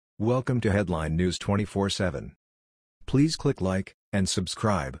Welcome to Headline News 24/7. Please click like and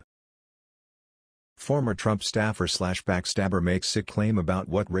subscribe. Former Trump staffer / backstabber makes sick claim about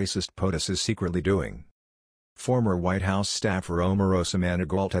what racist POTUS is secretly doing. Former White House staffer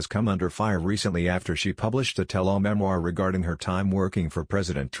Omarosa has come under fire recently after she published a tell-all memoir regarding her time working for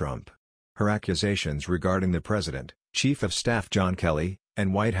President Trump. Her accusations regarding the president, Chief of Staff John Kelly,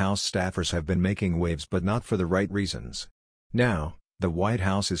 and White House staffers have been making waves, but not for the right reasons. Now, the White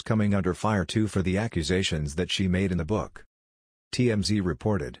House is coming under fire too for the accusations that she made in the book. TMZ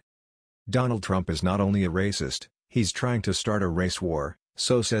reported. Donald Trump is not only a racist, he's trying to start a race war,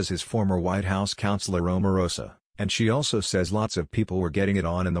 so says his former White House counselor Omarosa, and she also says lots of people were getting it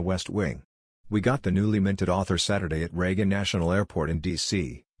on in the West Wing. We got the newly minted author Saturday at Reagan National Airport in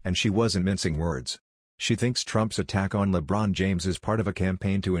D.C., and she wasn't mincing words. She thinks Trump's attack on LeBron James is part of a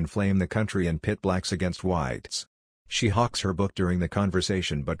campaign to inflame the country and pit blacks against whites. She hawks her book during the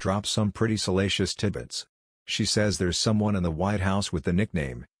conversation but drops some pretty salacious tidbits. She says there's someone in the White House with the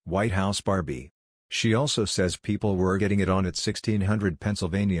nickname, White House Barbie. She also says people were getting it on at 1600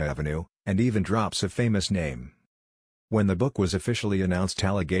 Pennsylvania Avenue, and even drops a famous name. When the book was officially announced,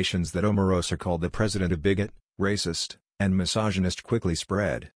 allegations that Omarosa called the president a bigot, racist, and misogynist quickly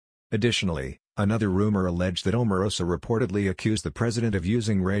spread. Additionally, another rumor alleged that Omarosa reportedly accused the president of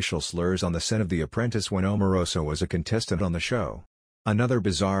using racial slurs on the set of The Apprentice when Omarosa was a contestant on the show. Another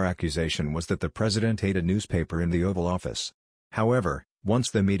bizarre accusation was that the president ate a newspaper in the Oval Office. However,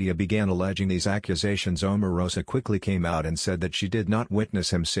 once the media began alleging these accusations, Omarosa quickly came out and said that she did not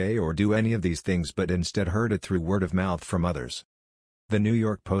witness him say or do any of these things but instead heard it through word of mouth from others. The New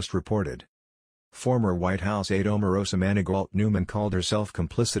York Post reported. Former White House aide Omarosa Newman called herself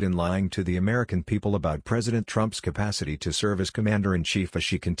complicit in lying to the American people about President Trump's capacity to serve as commander-in-chief as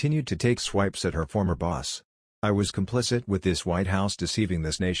she continued to take swipes at her former boss. "I was complicit with this White House deceiving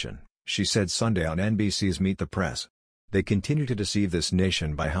this nation," she said Sunday on NBC's Meet the Press. "They continue to deceive this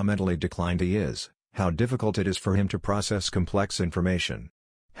nation by how mentally declined he is, how difficult it is for him to process complex information,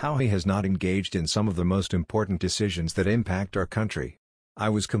 how he has not engaged in some of the most important decisions that impact our country. I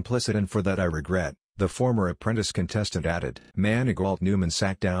was complicit and for that I regret," the former Apprentice contestant added. Newman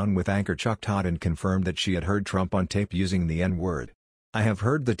sat down with anchor Chuck Todd and confirmed that she had heard Trump on tape using the N-word. "I have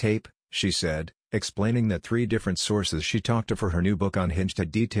heard the tape," she said, explaining that 3 different sources she talked to for her new book Unhinged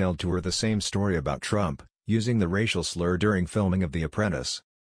had detailed to her the same story about Trump, using the racial slur during filming of The Apprentice.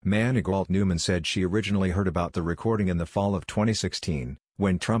 Newman said she originally heard about the recording in the fall of 2016,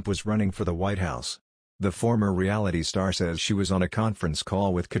 when Trump was running for the White House. The former reality star says she was on a conference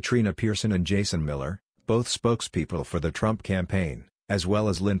call with Katrina Pearson and Jason Miller, both spokespeople for the Trump campaign, as well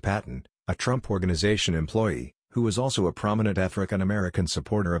as Lynn Patton, a Trump Organization employee, who was also a prominent African-American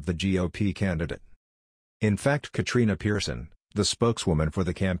supporter of the GOP candidate. In fact, Katrina Pearson, the spokeswoman for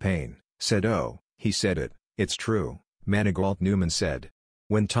the campaign, said, "Oh, he said it, it's true," Newman said.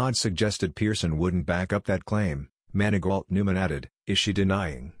 When Todd suggested Pearson wouldn't back up that claim, Newman added, "Is she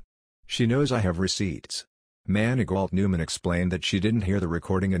denying? She knows I have receipts." Newman explained that she didn't hear the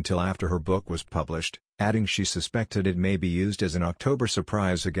recording until after her book was published, adding she suspected it may be used as an October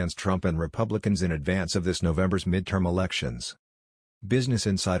surprise against Trump and Republicans in advance of this November's midterm elections. Business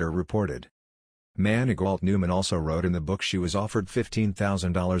Insider reported. Newman also wrote in the book she was offered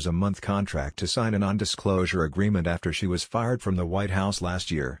 $15,000 a month contract to sign a non-disclosure agreement after she was fired from the White House last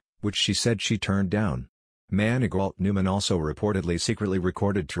year, which she said she turned down. Newman also reportedly secretly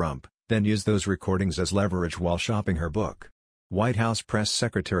recorded Trump, then used those recordings as leverage while shopping her book. White House Press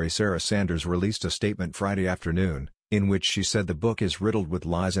Secretary Sarah Sanders released a statement Friday afternoon, in which she said the book is riddled with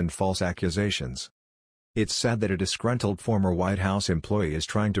lies and false accusations. "It's sad that a disgruntled former White House employee is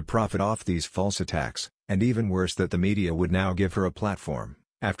trying to profit off these false attacks, and even worse that the media would now give her a platform,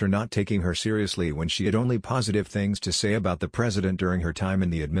 after not taking her seriously when she had only positive things to say about the president during her time in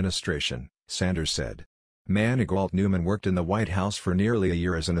the administration," Sanders said. Newman worked in the White House for nearly a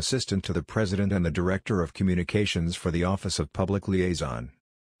year as an assistant to the president and the director of communications for the Office of Public Liaison.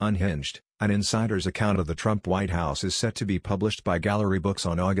 Unhinged, an insider's account of the Trump White House, is set to be published by Gallery Books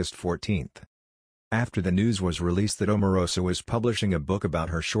on August 14. After the news was released that Omarosa was publishing a book about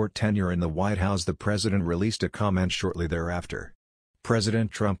her short tenure in the White House, the president released a comment shortly thereafter. President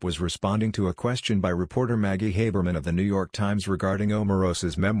Trump was responding to a question by reporter Maggie Haberman of The New York Times regarding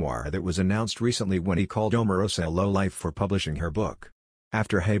Omarosa's memoir that was announced recently, when he called Omarosa a lowlife for publishing her book.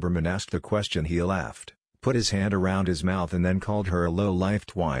 After Haberman asked the question, he laughed, put his hand around his mouth and then called her a lowlife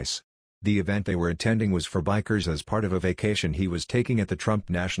twice. The event they were attending was for bikers as part of a vacation he was taking at the Trump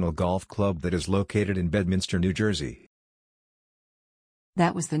National Golf Club that is located in Bedminster, New Jersey.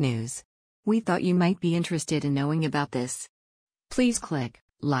 That was the news. We thought you might be interested in knowing about this. Please click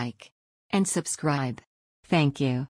like, and subscribe. Thank you.